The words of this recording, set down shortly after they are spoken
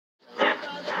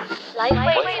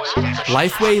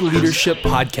Lifeway Leadership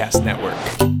Podcast Network.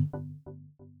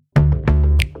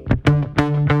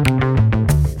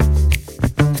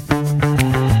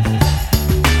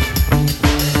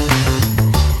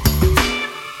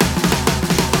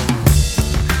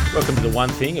 Welcome to The One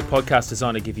Thing, a podcast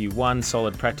designed to give you one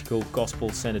solid, practical,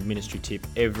 gospel-centered ministry tip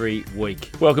every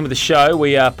week. Welcome to the show.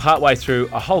 We are partway through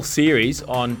a whole series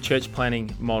on church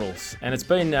planning models, and it's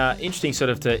been interesting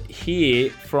sort of to hear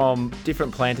from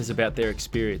different planters about their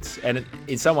experience. And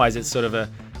in some ways, it's sort of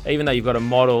even though you've got a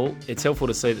model, it's helpful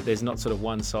to see that there's not sort of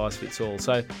one size fits all.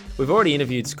 So we've already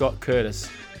interviewed Scott Curtis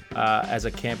as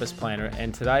a campus planner,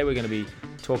 and today we're going to be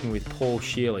talking with Paul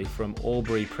Shearley from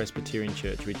Albury Presbyterian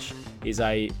Church, which is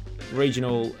a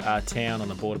regional town on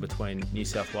the border between New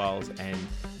South Wales and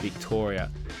Victoria.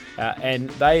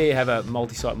 And they have a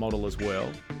multi-site model as well,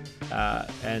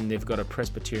 and they've got a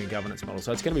Presbyterian governance model.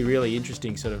 So it's going to be really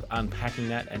interesting sort of unpacking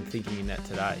that and thinking in that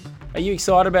today. Are you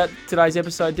excited about today's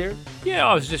episode, Derek? Yeah,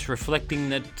 I was just reflecting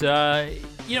that,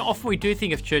 often we do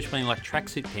think of church planning like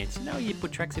tracksuit pants. You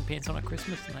put tracksuit pants on at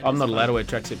Christmas. I'm not allowed to wear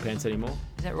tracksuit pants anymore.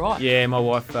 Is that right? Yeah, my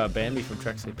wife banned me from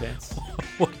tracksuit pants.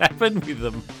 What happened with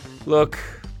them? Look,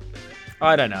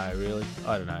 I don't know, really.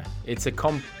 I don't know. It's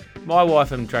my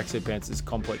wife and tracksuit pants is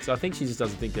complex. I think she just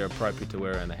doesn't think they're appropriate to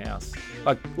wear around the house.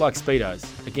 Like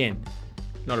Speedos. Again,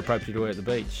 not appropriate to wear at the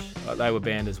beach. They were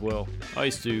banned as well. I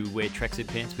used to wear tracksuit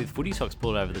pants with footy socks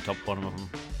pulled over the bottom of them.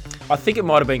 I think it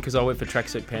might have been because I went for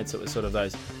tracksuit pants that were sort of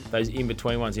those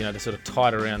in-between ones, to sort of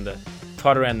tight around the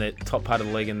top part of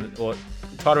the leg or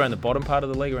tight around the bottom part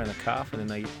of the leg, around the calf, and then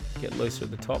they get looser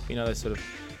at the top. Those sort of...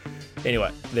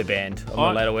 Anyway, they're banned. I'm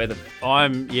not allowed to wear them.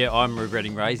 I'm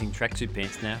regretting raising tracksuit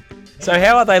pants now. So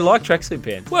how are they like tracksuit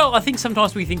pants? Well, I think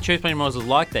sometimes we think church planning models are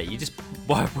like that. You just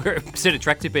wear a set of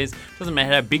tracksuit pants. Doesn't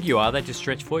matter how big you are, they just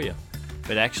stretch for you.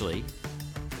 But actually,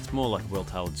 it's more like a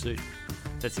well-tailored suit.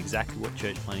 That's exactly what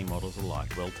church planning models are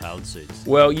like, well-tailored suits.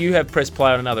 Well, you have pressed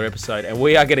play on another episode, and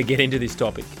we are going to get into this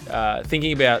topic,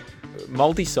 thinking about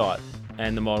multi-site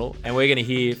and the model, and we're going to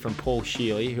hear from Paul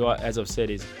Shearley, who, as I've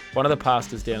said, is one of the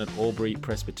pastors down at Albury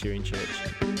Presbyterian Church.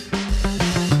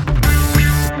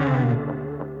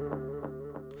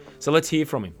 So let's hear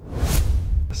from him.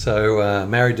 So,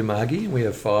 married to Margie, we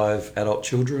have 5 adult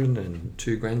children and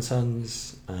 2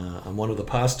 grandsons. I'm one of the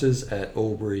pastors at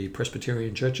Albury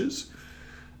Presbyterian Churches,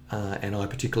 and I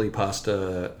particularly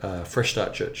pastor Fresh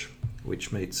Start Church,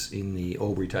 which meets in the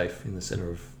Albury TAFE in the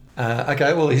centre of...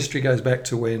 the history goes back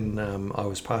to when I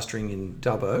was pastoring in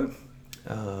Dubbo,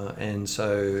 and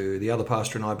so the other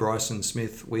pastor and I, Bryson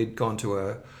Smith, we'd gone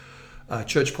to a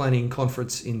church planning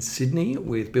conference in Sydney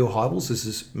with Bill Hybels. This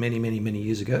is many, many, many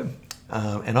years ago.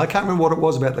 And I can't remember what it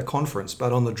was about the conference,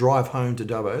 but on the drive home to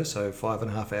Dubbo, so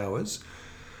 5.5 hours,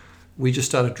 we just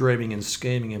started dreaming and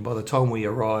scheming. And by the time we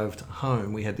arrived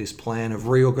home, we had this plan of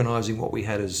reorganising what we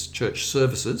had as church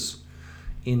services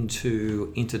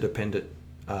into interdependent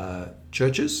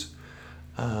churches.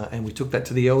 And we took that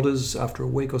to the elders after a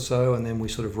week or so, and then we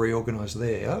sort of reorganised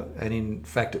there. And in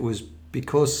fact, it was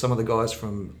because some of the guys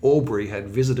from Albury had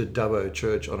visited Dubbo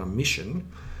Church on a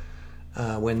mission.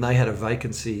 When they had a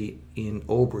vacancy in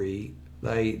Albury,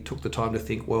 they took the time to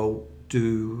think, well,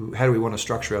 how do we want to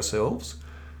structure ourselves?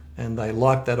 And they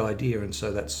liked that idea, and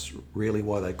so that's really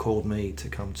why they called me to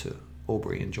come to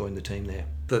Albury and join the team there.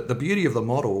 The beauty of the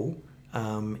model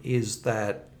is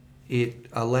that it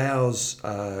allows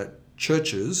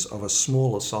churches of a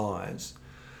smaller size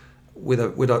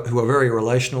who are very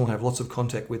relational, have lots of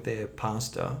contact with their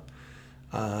pastor,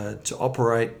 to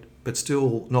operate but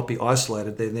still not be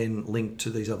isolated. They're then linked to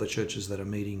these other churches that are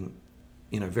meeting,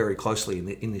 very closely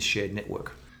in this shared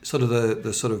network. Sort of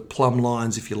the sort of plumb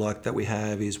lines, if you like, that we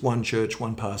have is one church,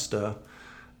 one pastor.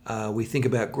 We think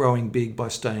about growing big by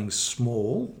staying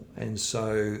small, and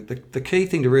so the key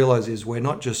thing to realise is we're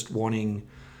not just wanting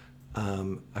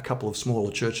a couple of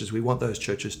smaller churches. We want those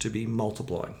churches to be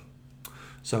multiplying.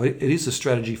 So it is a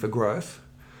strategy for growth,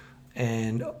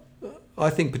 and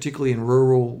I think particularly in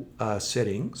rural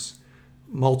settings,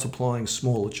 multiplying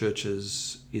smaller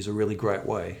churches is a really great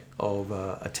way of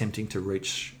attempting to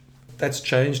reach. That's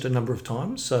changed a number of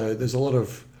times. So there's a lot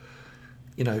of,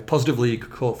 positively you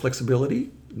could call it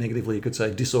flexibility, negatively you could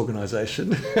say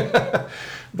disorganisation.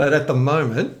 But at the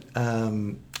moment,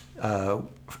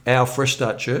 our Fresh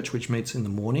Start Church, which meets in the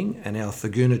morning, and our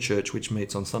Thurgoona Church, which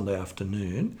meets on Sunday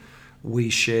afternoon, we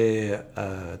share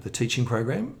the teaching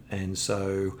program, and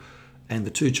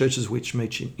the 2 churches which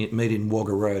meet in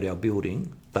Wagga Road, our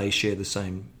building, they share the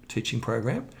same teaching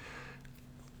program.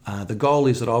 The goal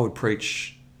is that I would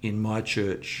preach in my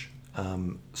church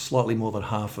slightly more than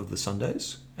half of the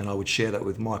Sundays, and I would share that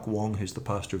with Mike Wong, who's the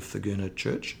pastor of Thurgoona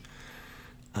Church.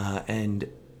 and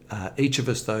each of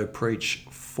us, though, preach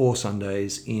 4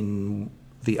 Sundays in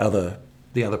the other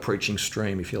preaching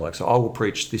stream, if you like. So I will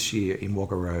preach this year in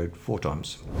Wagga Road 4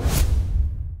 times.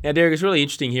 Now, Derek, it's really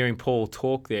interesting hearing Paul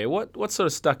talk there. What sort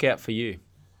of stuck out for you?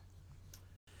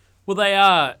 Well, they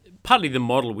are partly the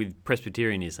model with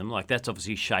Presbyterianism. Like, that's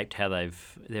obviously shaped how their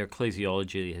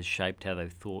ecclesiology has shaped how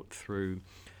they've thought through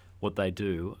what they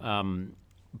do.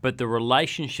 But the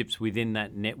relationships within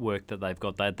that network that they've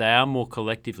got, they are more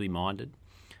collectively minded.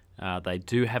 They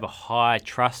do have a high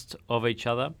trust of each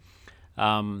other.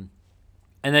 And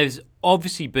there's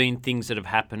obviously been things that have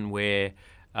happened where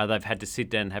they've had to sit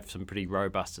down and have some pretty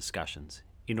robust discussions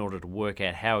in order to work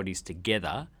out how it is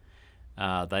together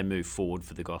they move forward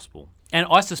for the gospel. And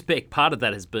I suspect part of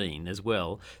that has been as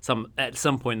well, at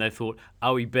some point they thought,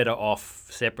 are we better off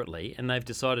separately? And they've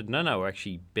decided, no, we're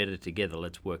actually better together,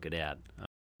 let's work it out.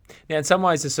 Now, in some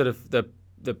ways, the sort of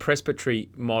the presbytery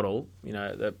model,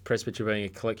 the presbytery being a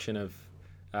collection of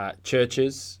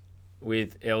churches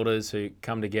with elders who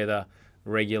come together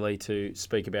regularly to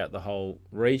speak about the whole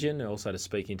region and also to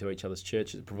speak into each other's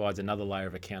churches. It provides another layer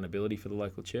of accountability for the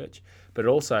local church, but it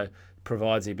also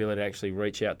provides the ability to actually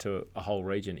reach out to a whole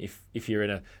region. If you're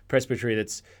in a presbytery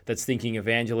that's thinking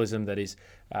evangelism, that is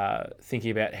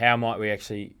thinking about how might we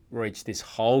actually reach this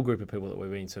whole group of people that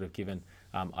we've been sort of given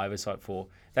oversight for,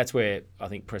 that's where I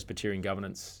think Presbyterian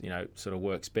governance, sort of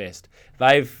works best.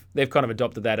 They've kind of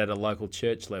adopted that at a local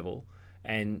church level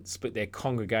and split their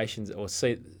congregations or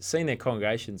seen their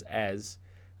congregations as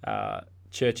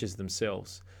churches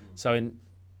themselves. So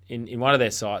in one of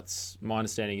their sites, my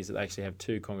understanding is that they actually have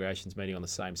 2 congregations meeting on the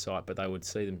same site, but they would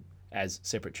see them as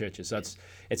separate churches. So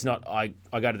it's not I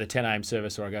go to the 10 a.m.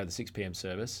 service or I go to the 6 p.m.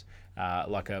 service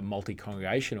like a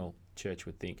multi-congregational church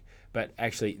would think. But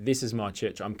actually, this is my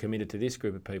church. I'm committed to this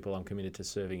group of people. I'm committed to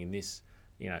serving in this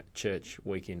church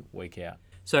week in, week out.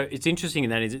 So it's interesting in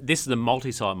that this is the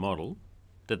multi-site model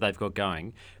that they've got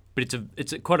going, but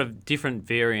it's a quite a different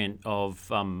variant of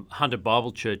Hunter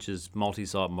Bible Church's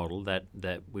multi-site model that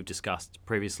we've discussed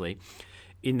previously,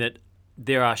 in that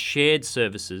there are shared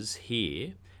services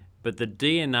here, but the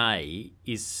DNA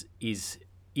is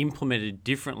implemented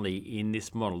differently in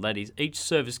this model. That is, each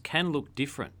service can look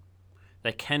different.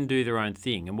 They can do their own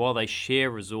thing, and while they share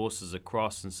resources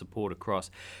across and support across,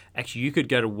 actually you could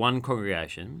go to one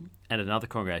congregation and another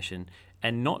congregation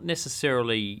and not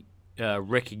necessarily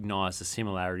recognise the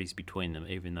similarities between them,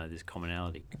 even though there's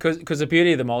commonality. Because the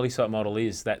beauty of the multi-site model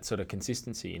is that sort of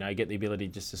consistency. You get the ability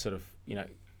just to sort of,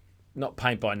 not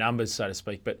paint by numbers, so to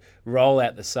speak, but roll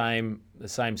out the same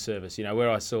service. Where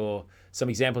I saw some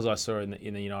examples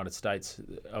in the United States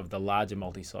of the larger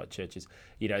multi-site churches,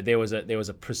 there was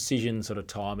a precision sort of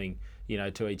timing,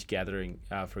 to each gathering.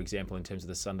 For example, in terms of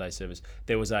the Sunday service,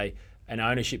 there was an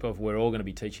ownership of we're all going to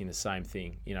be teaching the same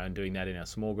thing, and doing that in our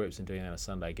small groups and doing that in our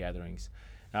Sunday gatherings.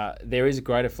 There is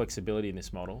greater flexibility in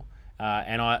this model,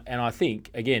 and I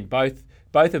think again both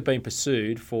have been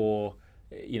pursued for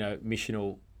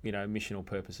missional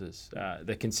purposes.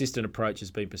 The consistent approach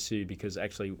has been pursued because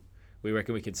actually we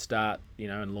reckon we could start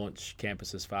and launch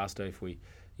campuses faster if we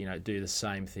do the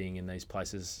same thing in these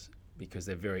places because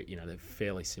they're they're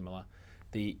fairly similar.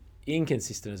 The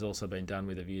inconsistent has also been done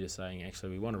with a view to saying actually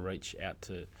we want to reach out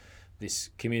to this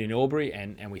community in Albury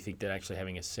and we think that actually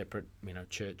having a separate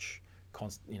church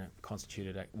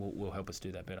constituted will help us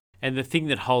do that better. And the thing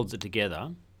that holds it together,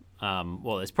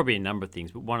 there's probably a number of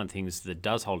things, but one of the things that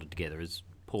does hold it together, as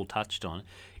Paul touched on,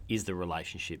 is the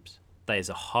relationships. There's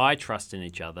a high trust in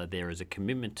each other. There is a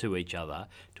commitment to each other,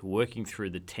 to working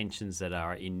through the tensions that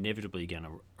are inevitably going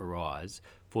to arise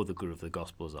for the good of the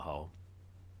gospel as a whole.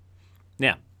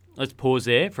 Now, let's pause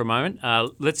there for a moment.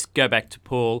 Let's go back to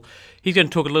Paul. He's going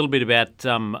to talk a little bit about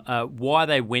why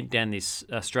they went down this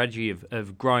strategy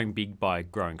of growing big by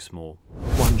growing small.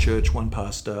 One church, one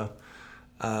pastor.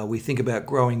 We think about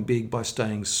growing big by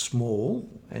staying small.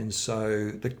 And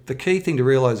so the key thing to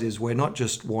realise is we're not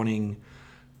just wanting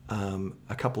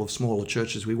a couple of smaller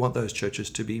churches. We want those churches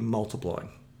to be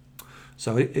multiplying.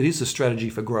 So it is a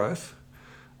strategy for growth.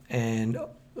 And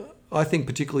I think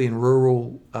particularly in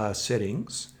rural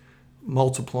settings,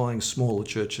 multiplying smaller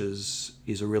churches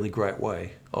is a really great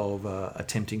way of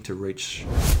attempting to reach.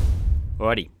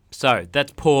 Alrighty. So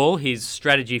that's Paul. His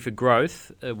strategy for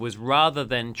growth was rather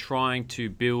than trying to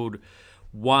build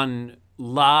one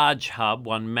large hub,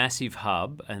 one massive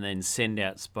hub, and then send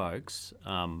out spokes.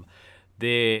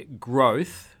 Their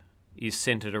growth is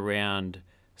centred around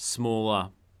smaller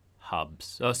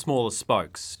hubs, smaller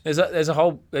spokes. There's a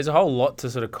whole lot to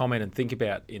sort of comment and think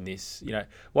about in this.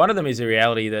 One of them is the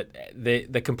reality that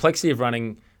the complexity of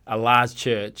running a large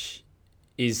church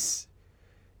is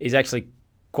actually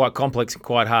quite complex and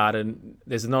quite hard, and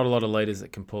there's not a lot of leaders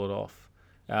that can pull it off.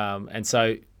 And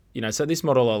so, so this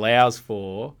model allows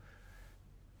for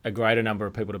a greater number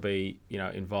of people to be,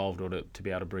 involved or to be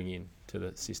able to bring in to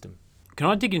the system. Can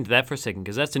I dig into that for a second?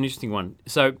 Because that's an interesting one.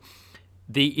 So,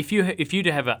 if you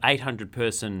to have an 800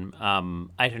 person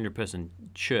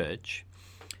church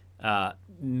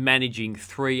managing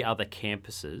 3 other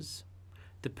campuses,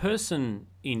 the person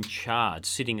in charge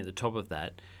sitting at the top of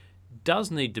that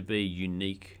does need to be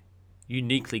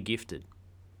uniquely gifted,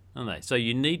 don't they? So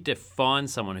you need to find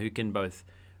someone who can both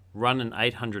run an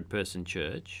 800 person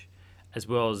church as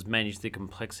well as manage the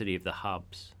complexity of the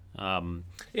hubs. And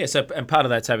part of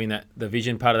that's having the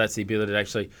vision. Part of that's the ability to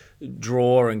actually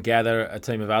draw and gather a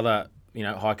team of other,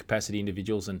 high capacity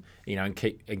individuals and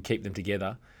keep them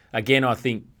together. Again, I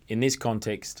think in this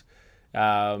context,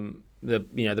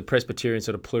 the Presbyterian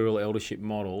sort of plural eldership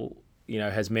model,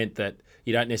 has meant that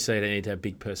you don't necessarily need to have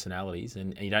big personalities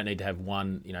and you don't need to have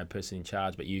one, person in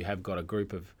charge, but you have got a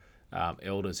group of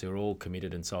elders who are all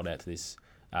committed and sold out to this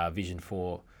vision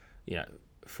for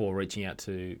reaching out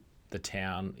to the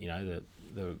town,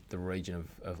 the region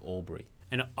of Albury.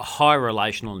 And a high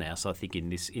relational now. So I think in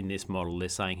this model they're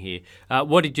saying here.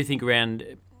 What did you think around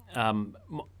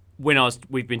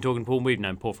we've been talking to Paul, we've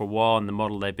known Paul for a while, and the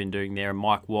model they've been doing there, and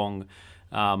Mike Wong,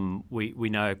 we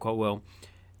know quite well.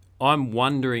 I'm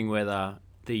wondering whether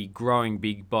the growing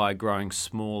big by growing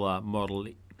smaller model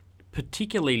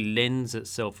particularly lends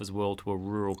itself as well to a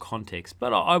rural context.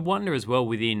 But I wonder as well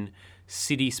within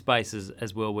city spaces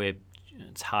as well, where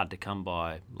it's hard to come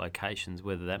by locations,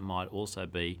 whether that might also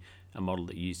be a model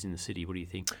that you used in the city. What do you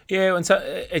think? Yeah, and so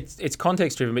it's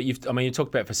context driven, but you talked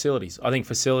about facilities. I think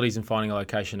facilities and finding a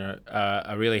location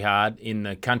are really hard in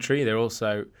the country. They're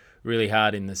also really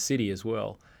hard in the city as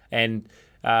well. And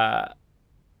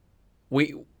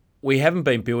we haven't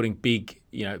been building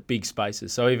big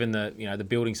spaces. So even the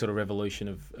building sort of revolution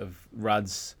of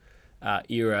Rudd's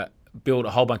era built a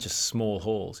whole bunch of small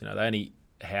halls. They only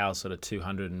house sort of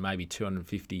 200 and maybe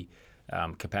 250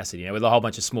 capacity. With a whole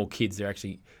bunch of small kids,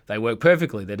 they work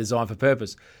perfectly. They're designed for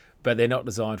purpose, but they're not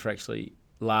designed for actually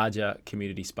larger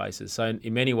community spaces. So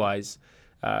in many ways,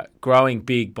 growing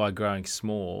big by growing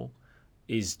small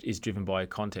is driven by a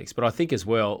context. But I think as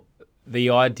well,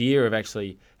 the idea of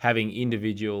actually having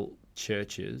individual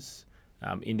churches,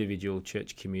 individual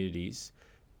church communities,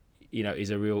 is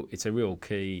a real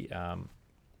key.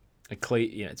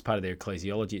 It's part of their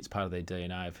ecclesiology. It's part of their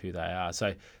DNA of who they are.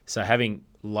 So having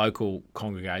local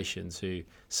congregations who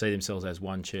see themselves as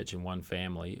one church and one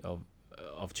family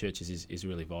of churches is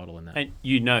really vital in that. And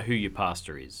who your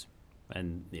pastor is,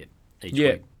 and each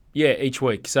week. Yeah, each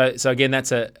week. So again,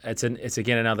 it's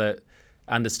again another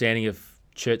understanding of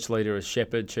church leader as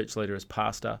shepherd, church leader as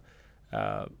pastor.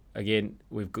 Again,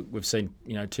 we've seen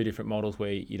 2 different models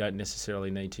where you don't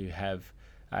necessarily need to have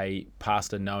a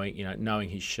pastor knowing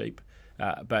his sheep,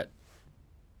 but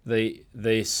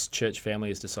this church family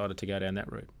has decided to go down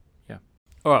that route. Yeah.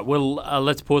 All right. Well,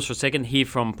 let's pause for a second. Hear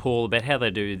from Paul about how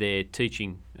they do their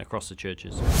teaching across the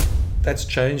churches. That's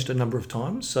changed a number of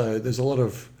times. So there's a lot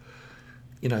of,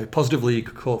 positively you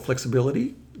could call it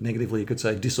flexibility. Negatively, you could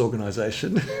say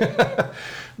disorganisation.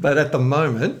 But at the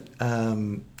moment,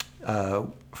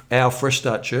 our Fresh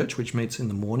Start Church, which meets in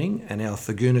the morning, and our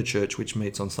Thurgoona Church, which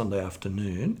meets on Sunday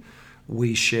afternoon,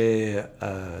 we share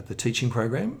the teaching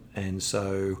program. And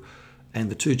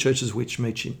the 2 churches which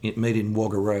meet in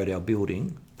Wagga Road, our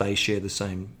building, they share the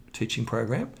same teaching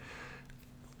program.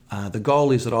 The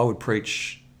goal is that I would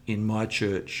preach in my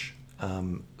church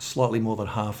slightly more than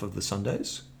half of the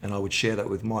Sundays, and I would share that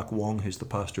with Mike Wong, who's the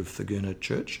pastor of Thurgoona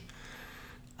Church.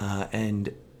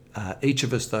 And each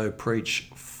of us, though,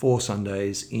 preach 4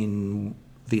 Sundays in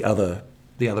the other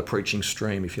preaching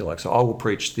stream, if you like. So I will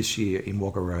preach this year in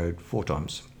Wagga Road 4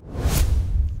 times.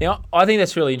 Now, I think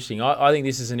that's really interesting. I think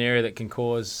this is an area that can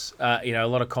cause a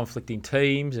lot of conflicting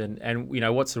teams and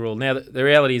what's the rule? Now, the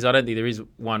reality is I don't think there is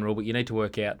one rule, but you need to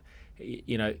work out,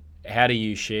 how do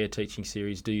you share teaching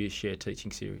series? Do you share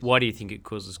teaching series? Why do you think it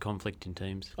causes conflict in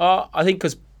teams? I think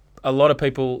because a lot of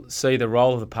people see the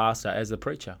role of the pastor as the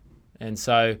preacher. And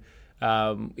so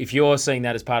if you're seeing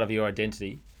that as part of your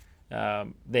identity,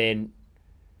 then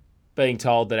being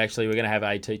told that actually we're going to have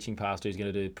a teaching pastor who's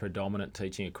going to do predominant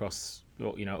teaching across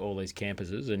all these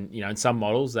campuses, and in some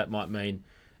models that might mean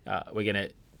we're going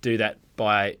to do that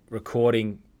by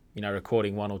recording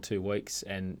 1 or 2 weeks,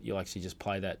 and you'll actually just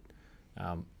play that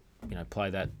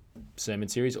sermon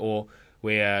series, or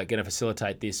we're going to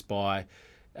facilitate this by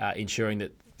ensuring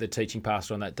that the teaching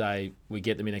pastor on that day, we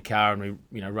get them in a car and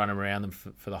we run around them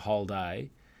for the whole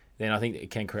day. Then I think it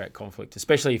can create conflict,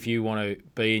 especially if you want to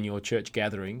be in your church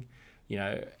gathering,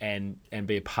 and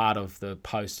be a part of the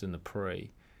post and the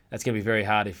pre. That's going to be very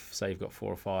hard if, say, you've got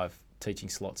 4 or 5 teaching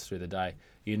slots through the day.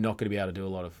 You're not going to be able to do a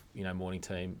lot of, morning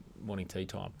tea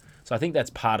time. So I think that's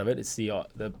part of it. It's the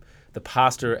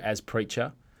pastor as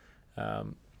preacher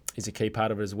is a key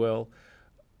part of it as well.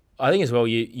 I think as well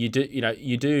you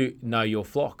do know your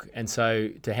flock, and so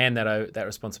to hand that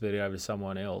responsibility over to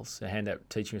someone else, to hand that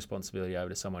teaching responsibility over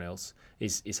to someone else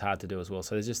is hard to do as well.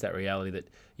 So there's just that reality that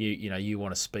you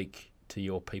want to speak to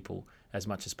your people as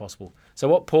much as possible. So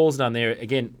what Paul's done there,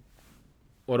 again,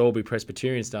 what Albury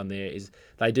Presbyterian's done there is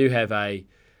they do have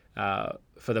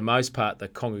for the most part, the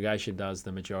congregation does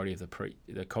the majority of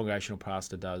the congregational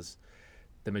pastor does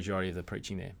the majority of the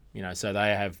preaching there. So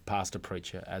they have pastor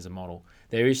preacher as a model.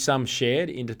 There is some shared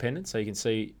independence. So you can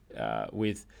see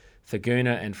with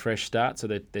Thaguna and Fresh Start, so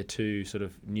they're 2 sort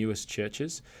of newest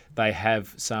churches. They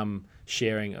have some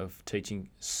sharing of teaching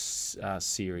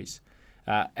series.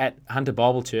 At Hunter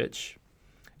Bible Church,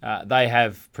 they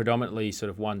have predominantly sort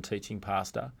of one teaching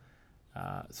pastor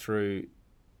through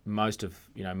most of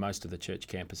the church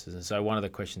campuses. And so one of the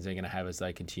questions they're going to have as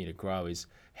they continue to grow is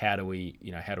how do we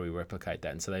replicate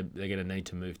that? And so they're going to need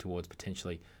to move towards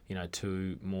potentially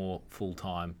 2 more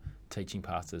full-time teaching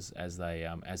pastors as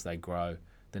they grow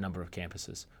the number of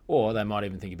campuses, or they might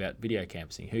even think about video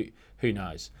campusing. Who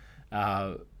knows?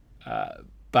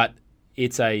 But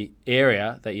it's a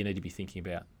area that you need to be thinking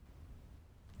about.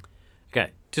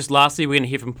 Okay, just lastly, we're going to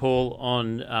hear from Paul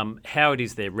on how it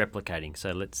is they're replicating.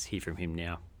 So let's hear from him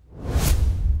now.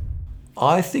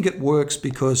 I think it works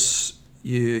because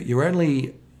your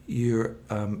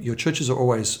churches are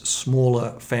always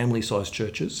smaller family-sized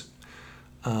churches,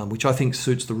 which I think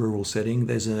suits the rural setting.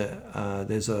 There's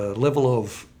a level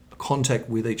of contact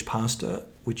with each pastor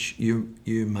which you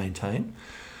maintain.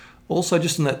 Also,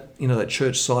 just in that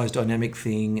church size dynamic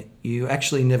thing, you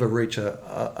actually never reach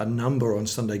a number on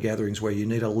Sunday gatherings where you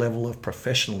need a level of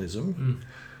professionalism,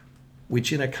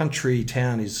 which in a country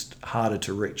town is harder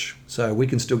to reach. So we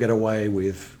can still get away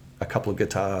with a couple of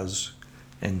guitars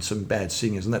and some bad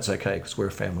singers, and that's okay because we're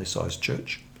a family-sized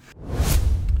church.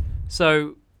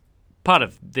 So part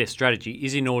of their strategy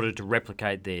is in order to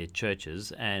replicate their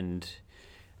churches, and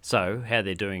so how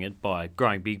they're doing it by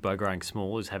growing big, by growing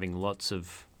small, is having lots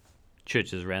of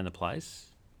churches around the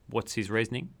place. What's his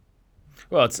reasoning?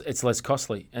 Well, it's less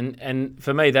costly, and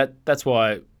for me that's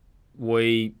why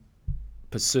we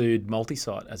pursued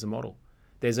multi-site as a model.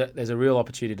 There's a real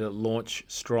opportunity to launch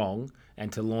strong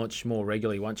and to launch more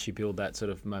regularly once you build that sort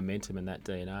of momentum and that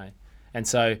DNA. And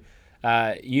so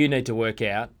you need to work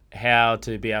out how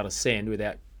to be able to send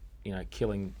without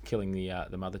killing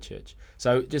the mother church.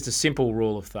 So just a simple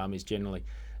rule of thumb is generally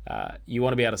you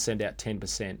want to be able to send out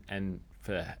 10% and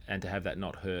to have that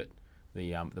not hurt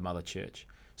the mother church.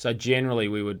 So generally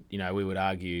we would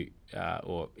argue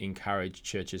or encourage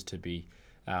churches to be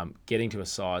getting to a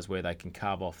size where they can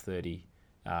carve off 30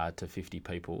 to 50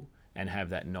 people and have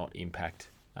that not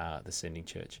impact the sending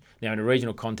church. Now, in a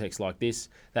regional context like this,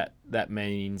 that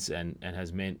means and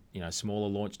has meant smaller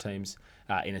launch teams.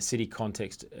 In a city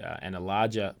context and a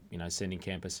larger sending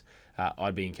campus,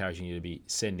 I'd be encouraging you to be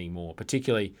sending more,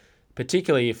 particularly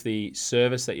if the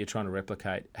service that you're trying to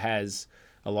replicate has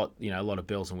a lot of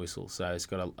bells and whistles. So it's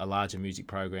got a larger music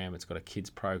program, it's got a kids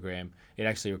program. It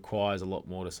actually requires a lot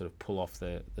more to sort of pull off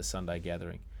the Sunday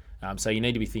gathering. So you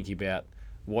need to be thinking about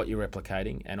what you're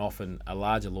replicating, and often a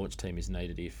larger launch team is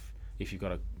needed if you've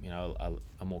got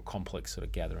a more complex sort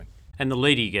of gathering. And the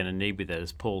leader you're going to need with that,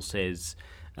 as Paul says,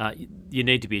 you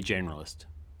need to be a generalist.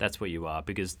 That's what you are,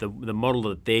 because the model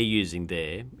that they're using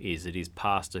there is it is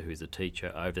pastor who's the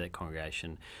teacher over that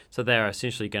congregation. So they are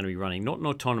essentially going to be running not an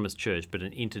autonomous church, but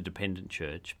an interdependent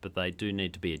church, but they do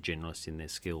need to be a generalist in their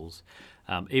skills,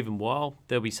 even while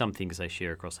there'll be some things they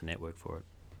share across the network for it.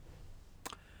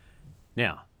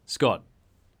 Now, Scott,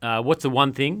 what's the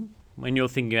one thing when you're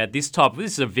thinking about this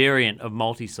is a variant of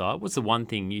multi-site, what's the one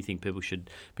thing you think people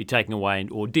should be taking away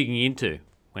or digging into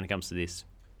when it comes to this?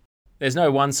 There's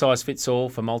no one size fits all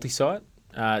for multi-site.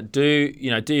 Do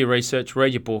your research,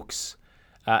 read your books,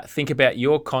 think about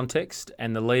your context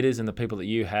and the leaders and the people that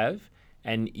you have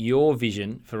and your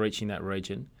vision for reaching that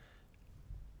region,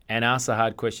 and ask the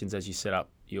hard questions as you set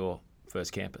up your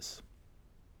first campus.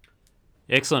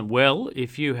 Excellent. Well,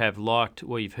 if you have liked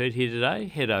what you've heard here today,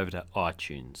 head over to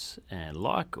iTunes and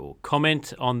like or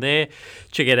comment on there.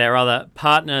 Check out our other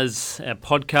partners, our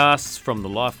podcasts from the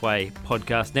Lifeway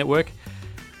Podcast Network.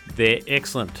 They're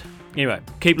excellent. Anyway,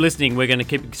 keep listening. We're going to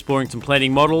keep exploring some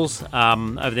planning models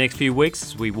over the next few weeks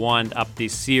as we wind up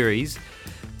this series.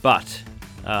 But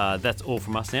that's all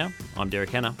from us now. I'm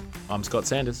Derek Hanna. I'm Scott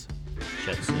Sanders.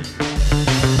 Chat soon.